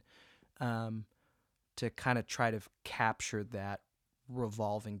person, to kind of try to capture that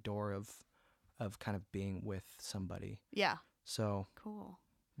revolving door of kind of being with somebody. Yeah. So cool.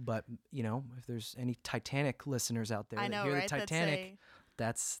 But if there's any Titanic listeners out there I that know, hear right? the Titanic,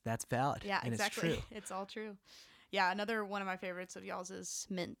 that's valid. Yeah, and exactly. It's true. It's all true. Yeah, another one of my favorites of y'all's is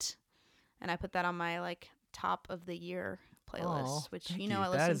Mint, and I put that on my like top of the year playlist, which thank I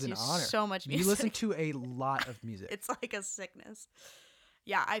that listen is to an honor. so much music. You listen to a lot of music. It's like a sickness.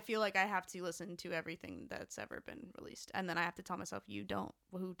 Yeah, I feel like I have to listen to everything that's ever been released, and then I have to tell myself, you don't.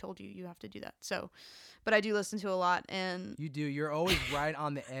 Who told you you have to do that? So, but I do listen to a lot, and you do. You're always right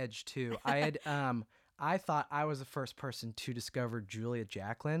on the edge too. I thought I was the first person to discover Julia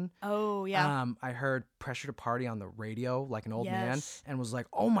Jacklin. Oh yeah. I heard Pressure to Party on the radio like an old man, Yes. and was like,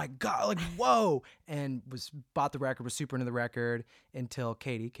 oh my God, like whoa, and bought the record, was super into the record, until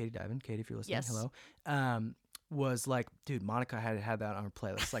Katie Diamond, Katie, if you're listening, Yes. hello, was like, dude, Monica had that on her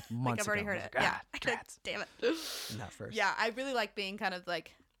playlist like months I've already ago. heard I was it. like, Yeah. Drats. Damn it. Not first. Yeah, I really like being kind of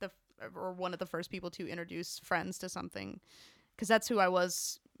like one of the first people to introduce friends to something, because that's who I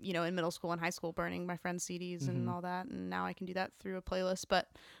was, in middle school and high school, burning my friends' CDs and all that, and now I can do that through a playlist. But,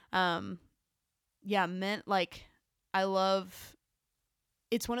 yeah, Mint, like, I love.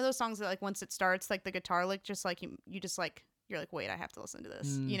 It's one of those songs that like once it starts, like the guitar lick, just like you just like you're like, wait, I have to listen to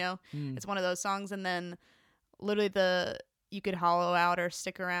this. It's one of those songs, and then literally you could hollow out or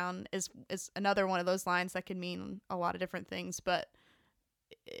stick around is another one of those lines that can mean a lot of different things, but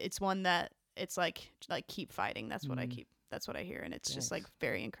it's one that it's like keep fighting. That's what I hear, and it's just like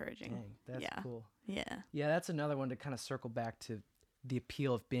very encouraging. Dang, that's cool. Yeah. Yeah, that's another one to kind of circle back to the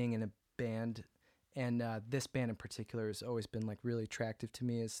appeal of being in a band, and this band in particular has always been like really attractive to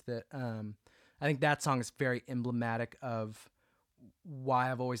me. Is that I think that song is very emblematic of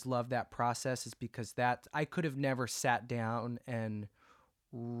why I've always loved that process, is because that I could have never sat down and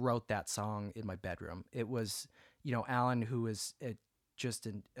wrote that song in my bedroom. It was, Alan, who is just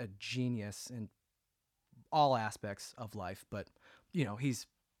a genius in all aspects of life, but he's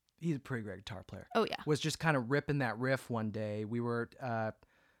a pretty great guitar player. Oh yeah. Was just kind of ripping that riff one day. We were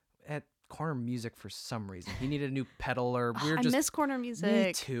at Corner Music for some reason. He needed a new pedal, or we were I just miss Corner Music.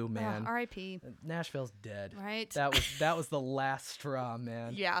 Me too, man. R.I.P. Nashville's dead. Right. That was the last straw,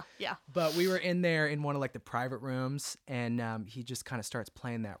 man. Yeah. But we were in there in one of like the private rooms, and he just kind of starts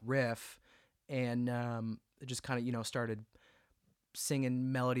playing that riff, and just kind of started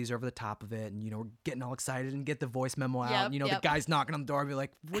singing melodies over the top of it, and we're getting all excited and get the voice memo out. And, the guy's knocking on the door and be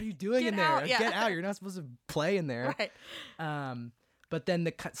like, "What are you doing in there? Out, yeah. Get out! You're not supposed to play in there." Right. But then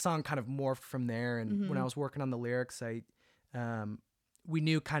the song kind of morphed from there, and when I was working on the lyrics, we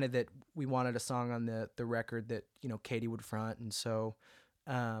knew kind of that we wanted a song on the record that Katie would front, and so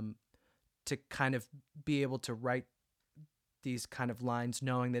to kind of be able to write these kind of lines,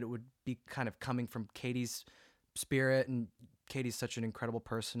 knowing that it would be kind of coming from Katie's spirit, and Katie's such an incredible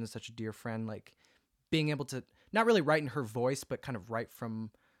person and such a dear friend, like being able to not really write in her voice, but kind of write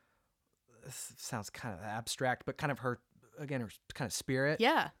from, sounds kind of abstract, but kind of her kind of spirit.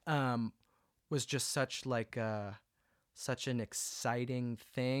 Yeah. Was just such like such an exciting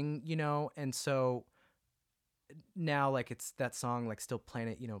thing, and so now like it's that song, like still playing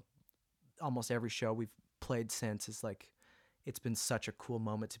it, almost every show we've played since, is like, it's been such a cool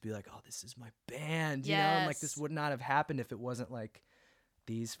moment to be like, oh, this is my band, and like this would not have happened if it wasn't like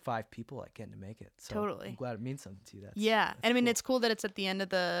these 5 people like getting to make it. So totally. I'm glad it means something to you. That's and I mean, cool. it's cool that it's at the end of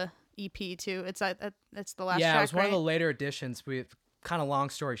the EP too. It's it's the last track. Yeah, it was one right? of the later editions. We kind of, long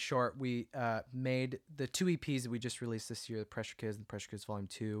story short, we made the 2 EPs that we just released this year, the Pressure Kids and Pressure Kids Volume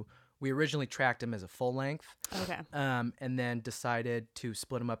 2, we originally tracked them as a full length. Okay. And then decided to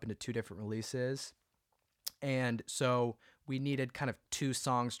split them up into 2 different releases. And so we needed kind of 2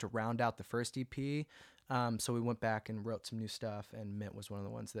 songs to round out the first EP. So we went back and wrote some new stuff, and Mint was one of the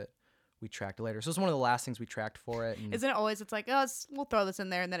ones that we tracked later. So it's one of the last things we tracked for it. And Isn't it always, it's like, oh, we'll throw this in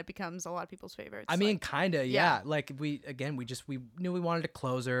there, and then it becomes a lot of people's favorites. I mean, like, kind of, yeah. yeah. Like we knew we wanted a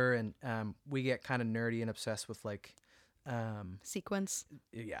closer, and we get kind of nerdy and obsessed with like, sequence.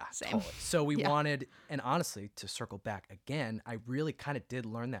 yeah, Same. totally. So we Yeah. wanted, and honestly, to circle back again, I really kind of did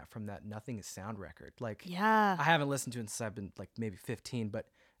learn that from that Nothing Is Sound record. Like, Yeah. I haven't listened to it since I've been like maybe 15, but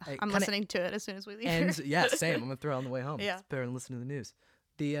it I'm kinda listening to it as soon as we leave. ends. Yeah, same. I'm gonna throw it on the way home. Yeah. It's better than listening to the news.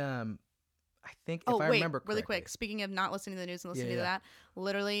 The I think Oh, if I wait, remember really correctly, quick. Speaking of not listening to the news and listening Yeah, to yeah. that,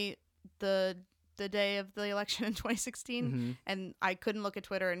 literally the day of the election in 2016, Mhm. and I couldn't look at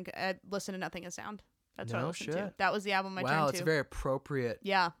Twitter and listen to Nothing Is Sound. That's what I No listened to. shit. That was the album I wow, turned it's to. a very appropriate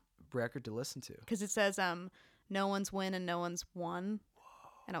Yeah, record to listen to. because it says no one's win and no one's won,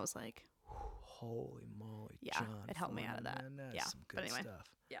 and I was like, Holy moly, Yeah, John it helped me out of Foreman, that. man, that's Yeah, some good but anyway.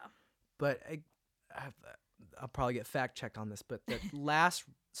 stuff. yeah, But I'll probably get fact checked on this, but the last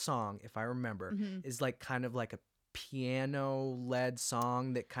song, if I remember, Mhm. is like kind of like a piano led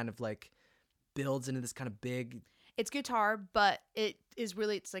song that kind of like builds into this kind of big. it's guitar, but it is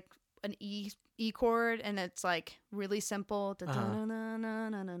really, it's like an E chord, and it's like really simple,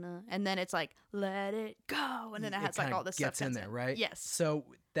 da-da-na-na-na-na-na, and then it's like let it go, and then it has like kinda all this stuff gets in there, right? Yes. So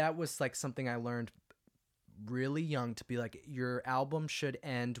that was like something I learned really young, to be like, your album should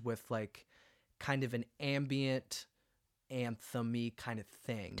end with like kind of an ambient anthem-y kind of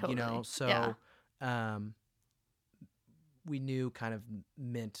thing, you know? Totally, So yeah. we knew kind of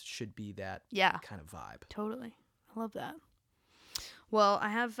Mint should be that Yeah. kind of vibe. Totally. I love that. Well, I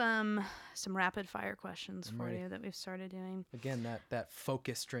have some rapid fire questions I'm for ready. you that we've started doing. Again, that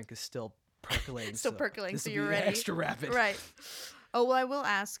focus drink is still percolating. Still percolating, so this'll you're be ready. extra rapid. Right. Oh, well, I will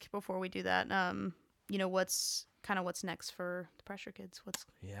ask before we do that, what's next for the Pressure Kids?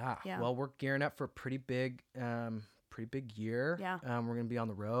 Yeah. Yeah. Well, we're gearing up for a pretty big year. Yeah. We're gonna be on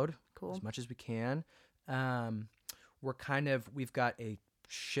the road Cool. as much as we can. We've got a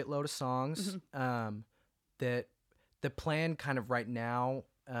shitload of songs. Mm-hmm. That the plan kind of right now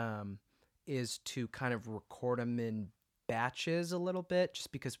is to kind of record them in batches a little bit,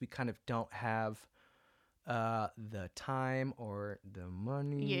 just because we kind of don't have the time or the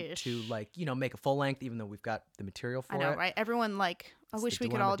money Yes. to make a full length, even though we've got the material for I know, it. right? Everyone, I It's wish the we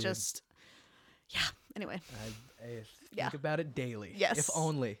could dilemma, all dude. just, yeah, anyway, I think Yeah. about it daily. Yes. If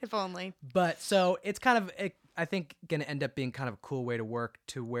only. if only. But so it's kind of, I think, going to end up being kind of a cool way to work,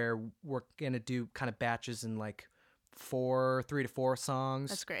 to where we're going to do kind of batches in like 3 to 4 songs.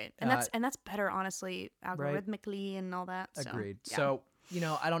 That's great. And that's better, honestly, algorithmically and all that. So, Agreed. yeah. So,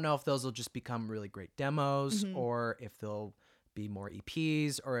 I don't know if those will just become really great demos, Mhm. or if they'll be more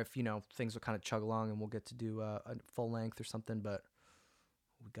EPs, or if, things will kind of chug along and we'll get to do a full length or something. But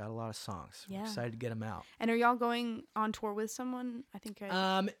we got a lot of songs. Yeah. We're excited to get them out. And are y'all going on tour with someone? I think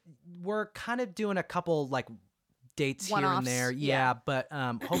We're kind of doing a couple like dates here and One-offs, there. yeah. Yeah. But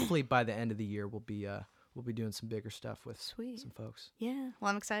hopefully by the end of the year, we'll be doing some bigger stuff with Sweet. some folks. Yeah. Well,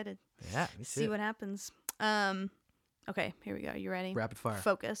 I'm excited. Yeah. Me See too. what happens. Okay, here we go. You ready? Rapid fire.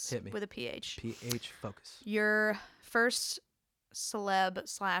 Focus. Hit me. With a PH. PH focus. Your first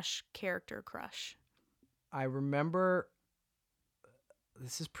celeb/character crush. I remember,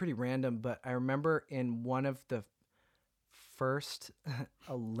 this is pretty random, but I remember in one of the first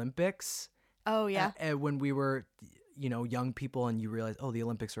Olympics, Oh yeah. when we were, young people, and you realize, oh, the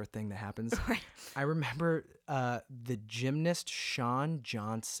Olympics are a thing that happens. Right. I remember the gymnast Shawn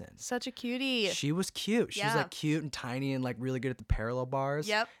Johnson. Such a cutie. She was cute. She was Yeah. like cute and tiny and like really good at the parallel bars.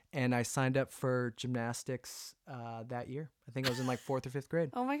 Yep. And I signed up for gymnastics that year. I think I was in like 4th or 5th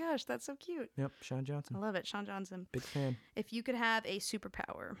grade. Oh my gosh, that's so cute. Yep, Shawn Johnson. I love it. Shawn Johnson. Big fan. If you could have a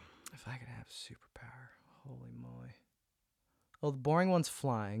superpower. If I could have a superpower, holy moly. Well, the boring one's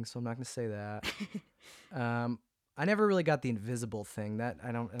flying, so I'm not going to say that. I never really got the invisible thing. That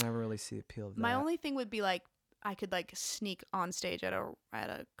I never really see the appeal of that. My only thing would be I could sneak on stage at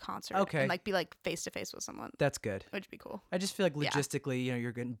a concert. Okay. And be face to face with someone. That's good. Which would be cool. I just feel like Yeah. logistically,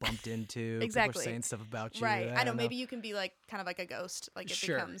 you're getting bumped into. Exactly. People are saying stuff about you. Right. I know. don't Maybe you can be kind of like a ghost. It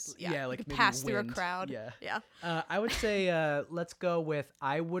Sure. becomes Yeah, you like could maybe pass through a wind. crowd. Yeah. Yeah. I would say let's go with,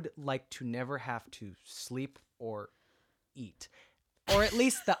 I would like to never have to sleep or eat, or at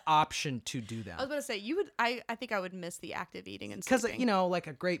least the option to do that. I was about to say you would. I think I would miss the active eating and Because, sleeping. like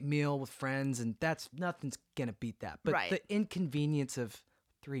a great meal with friends, and nothing's going to beat that. But Right. the inconvenience of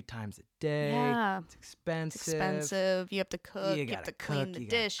 3 times a day. Yeah. It's expensive. It's expensive. You have to cook. You You have gotta to clean cook, the you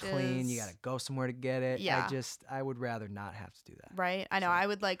gotta dishes. clean, you gotta go somewhere to get it. Yeah. I would rather not have to do that. Right? I know. So- I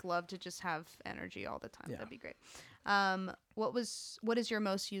would love to just have energy all the time. Yeah. That'd be great. What is your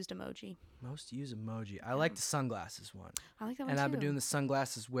most used emoji? Most used emoji. I like the sunglasses one. I like that one And too. I've been doing the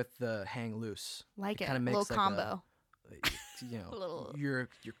sunglasses with the hang loose. Like it. kinda Little makes like combo. You know, Little- you're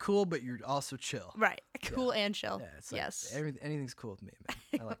cool, but you're also chill. Right. Cool and chill. Yeah, it's like yes. anything's cool with me,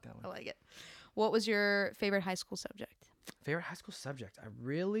 man. I like that I one. like it. What was your favorite high school subject? Favorite high school subject?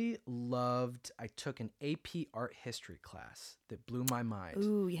 I took an AP art history class that blew my mind.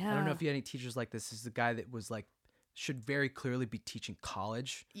 Ooh, yeah. I don't know if you had any teachers like this. This is the guy that was like, should very clearly be teaching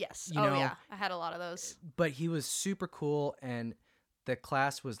college, Yes. you Oh, know, yeah. I had a lot of those. but he was super cool. And the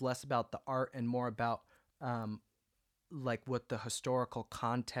class was less about the art and more about like what the historical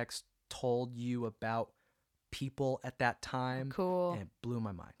context told you about people at that time. Cool. And it blew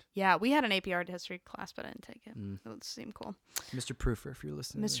my mind. Yeah, we had an AP art history class, but I didn't take it. Mm. It seemed cool. Mr. Proofer, if you're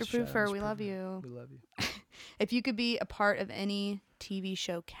listening. Mr. shout out Proofer, Mr. we love Proofer. you. We love you. If you could be a part of any TV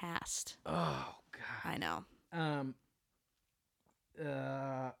show cast, Oh, God. I know.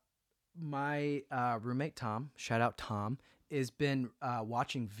 My roommate Tom, shout out Tom, has been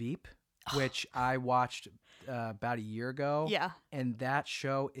watching Veep, which I watched about a year ago. Yeah. And that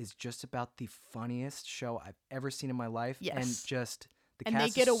show is just about the funniest show I've ever seen in my life. Yes. And just the And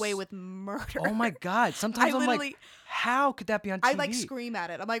cast they get is away with murder. Oh my God! Sometimes I'm like, literally- how could that be on TV? I like scream at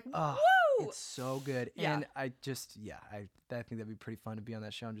it. I'm like, Oh, woo! it's so good. Yeah. And I think that'd be pretty fun to be on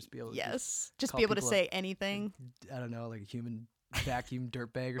that show and just be able to Yes. Just call be able to people say anything. I don't know, like a human vacuum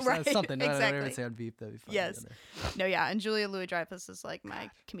dirtbag or Right, something. I don't know, whatever exactly. to say on Veep, that'd be fun. Yes. No, yeah. And Julia Louis-Dreyfus is like my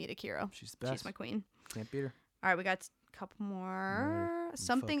comedic hero. She's the best. She's my queen. Can't beat her. All right, we got a couple more. I'm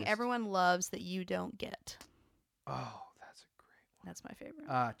Something focused. everyone loves that you don't get. Oh, that's a great That's my favorite.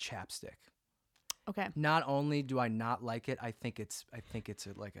 one. Chapstick. Okay. Not only do I not like it, I think it's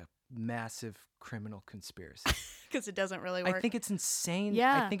like a massive criminal conspiracy. Because it doesn't really work. I think it's insane.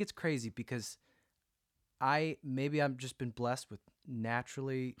 Yeah. I think it's crazy because maybe I've just been blessed with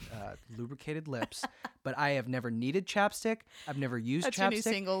naturally lubricated lips, but I have never needed chapstick. I've never used That's your new chapstick,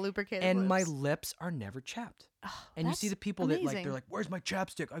 single, lubricated and my lips. lips are never chapped. Oh, And you see that's the people that like amazing. they're like, "Where's my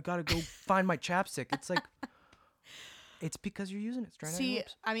chapstick? I gotta go find my chapstick." It's like, it's because you're using it. It's drying out your See,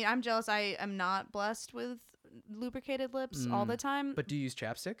 lips. I mean, I'm jealous. I am not blessed with lubricated lips all the time. But do you use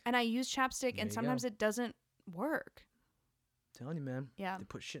chapstick? And I use chapstick, There and you sometimes go. it doesn't work. telling you, man. Yeah. They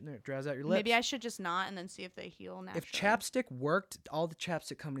put shit in there, it dries out your lips. Maybe I should just not and then see if they heal naturally. If chapstick worked, all the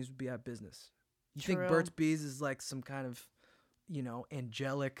chapstick companies would be out of business. You think True. Burt's Bees is like some kind of,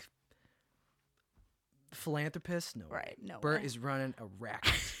 angelic philanthropist? No. way. Right, no Burt way. is running a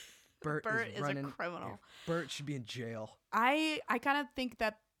racket. Burt is a running criminal. Burt should be in jail. I kind of think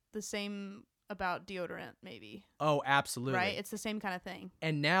that the same about deodorant, maybe. Oh, absolutely. Right? It's the same kind of thing.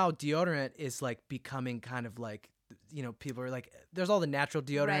 And now deodorant is like becoming kind of like, people are like, there's all the natural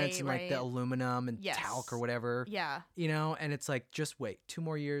deodorants Right, and like the right. aluminum and Yes. talc or whatever. Yeah, And it's like, just wait 2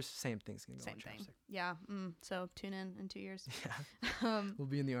 more years, same thing's gonna go same on thing. chapstick. Yeah. So tune in 2 years. Yeah, we'll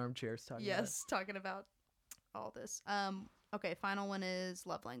be in the armchairs talking. about it. Yes, talking about all this. Okay, final one is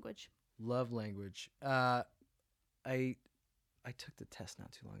love language. Love language. I took the test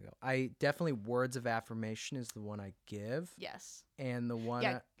not too long ago. I definitely words of affirmation is the one I give, Yes. and the one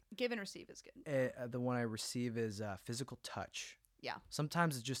Yeah, give and receive is good. the one I receive is physical touch. Yeah.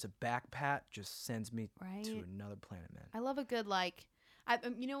 Sometimes it's just a back pat just sends me Right. to another planet, man. I love a good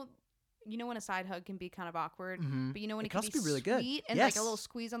you know when a side hug can be kind of awkward, Mhm. but you know when It it can can also be be really good. sweet and like a Yes. little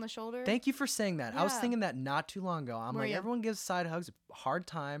squeeze on the shoulder. Thank you for saying that. I was Yeah. thinking that not too long ago. I'm Were like, ya? everyone gives side hugs a hard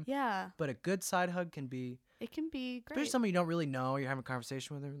time, Yeah, but a good side hug can be, it can be great. especially somebody you don't really know. You're having a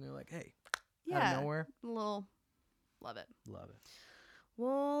conversation with them, and they're like, "Hey," out yeah, of nowhere. a little love it. Love it.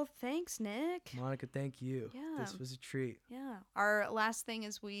 Well, thanks, Nick. Monica, thank you. Yeah. This was a treat. Yeah. Our last thing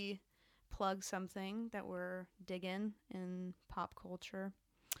is we plug something that we're digging in pop culture.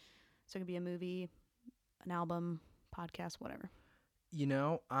 So it could be a movie, an album, podcast, whatever.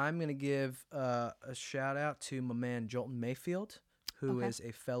 I'm going to give a shout out to my man Jolton Mayfield, who Okay. is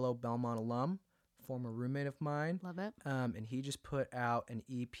a fellow Belmont alum, former roommate of mine. Love it. And he just put out an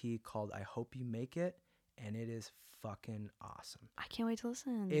EP called I Hope You Make It, and it is fucking awesome. I can't wait to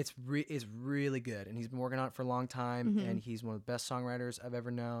listen. It's really good, and he's been working on it for a long time, Mhm. and he's one of the best songwriters I've ever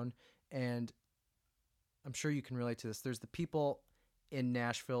known, and I'm sure you can relate to this. There's the people in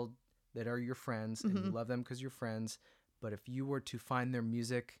Nashville that are your friends, and you Mhm. love them because you're friends, but if you were to find their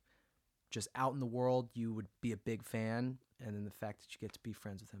music just out in the world, you would be a big fan, and then the fact that you get to be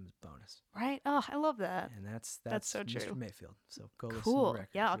friends with him is bonus. Right? Oh, I love that. And that's so Mr. true. Mayfield. So go listen to Cool. the record.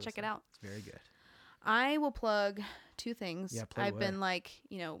 Yeah, I'll You'll check it see. out. It's very good. I will plug 2 things. Yeah, plug I've away. been like,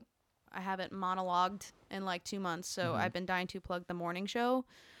 I haven't monologued in like 2 months, so I've been dying to plug the morning show.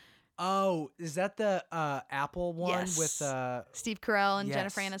 Oh, is that the Apple one Yes. with Steve Carell and yes.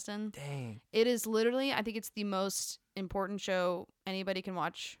 Jennifer Aniston. Dang. It is literally, I think it's the most important show anybody can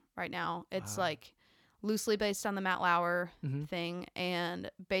watch right now. It's Wow. like loosely based on the Matt Lauer Mhm. thing,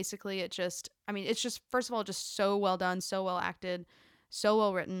 and basically it's just first of all just so well done, so well acted, so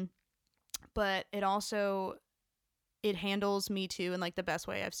well written, but it also handles Me Too in like the best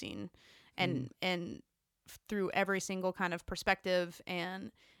way I've seen, and through every single kind of perspective,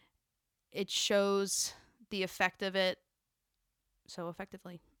 and it shows the effect of it so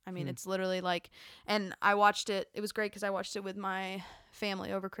effectively. I mean, it's literally like, and I watched it. It was great because I watched it with my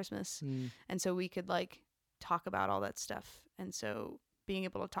family over Christmas, and so we could like talk about all that stuff. And so being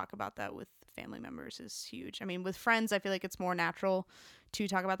able to talk about that with family members is huge. I mean, with friends, I feel like it's more natural to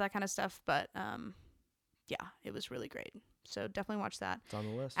talk about that kind of stuff. But yeah, it was really great. So definitely watch that. It's on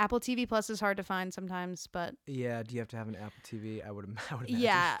the list. Apple TV Plus is hard to find sometimes, but Yeah, do you have to have an Apple TV? I would imagine.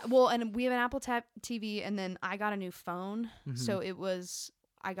 yeah. Well, and we have an Apple TV, and then I got a new phone, Mm-hmm. so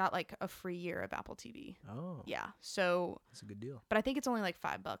I got like a free year of Apple TV. Oh, Yeah. So, that's a good deal. but I think it's only like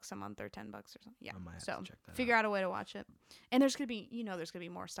 $5 a month or $10 or something. Yeah. I might have So to check that figure out a way to watch it. And there's gonna be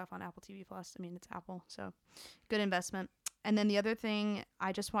more stuff on Apple TV Plus. I mean, it's Apple, so good investment. And then the other thing,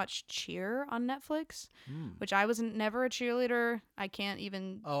 I just watched Cheer on Netflix, which I was never a cheerleader. I can't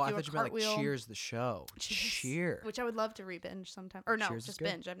even. Oh, I do a thought you meant like cartwheel. Cheers the show. Cheer. Which I would love to re-binge sometime. Or no, Cheers is just good.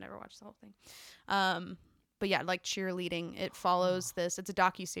 binge. I've never watched the whole thing. But yeah, like cheerleading. It follows this. It's a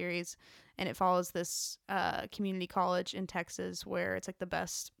docuseries, and it follows this community college in Texas where it's like the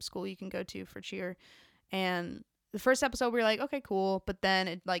best school you can go to for cheer. And the first episode, we were like, okay, cool. But then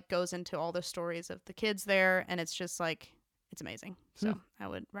it like goes into all the stories of the kids there, and it's just like, it's amazing. So I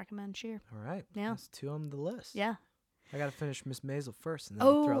would recommend Cheer. All right. Yeah. That's 2 on the list. Yeah. I got to finish Miss Maisel first and then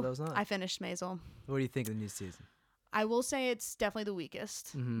I'll throw those on. I finished Maisel. What do you think of the new season? I will say it's definitely the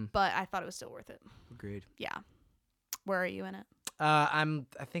weakest, but I thought it was still worth it. Agreed. Yeah. Where are you in it? I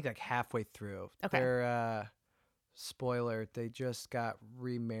think like halfway through. Okay. They're spoiler, they just got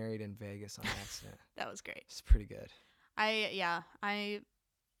remarried in Vegas on accident. That was great. It's pretty good.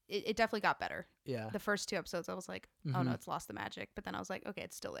 It definitely got better. Yeah. The first 2 episodes, I was like, oh no, it's lost the magic. But then I was like, okay,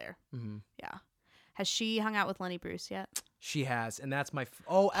 it's still there. Yeah. Has she hung out with Lenny Bruce yet? She has, and that's my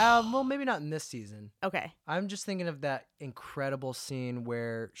well, maybe not in this season. Okay. I'm just thinking of that incredible scene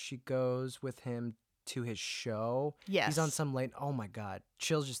where she goes with him to his show. Yes. He's on some late. Oh my God,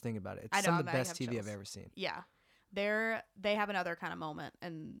 chills just thinking about it. It's I know, some of I the best have TV I've chills. ever seen. Yeah. They have another kind of moment,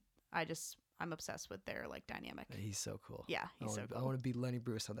 and I'm obsessed with their like dynamic. He's so cool. Yeah, he's so I cool. want to be Lenny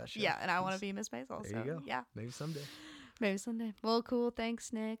Bruce on that show. Yeah, and I want to be Miss Maisel. There So you go. yeah, Maybe someday. maybe someday. Well, cool.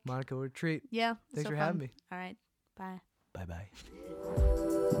 Thanks, Nick. Monica, what a treat. Yeah. Thanks so for fun. having me. All right. Bye. Bye bye.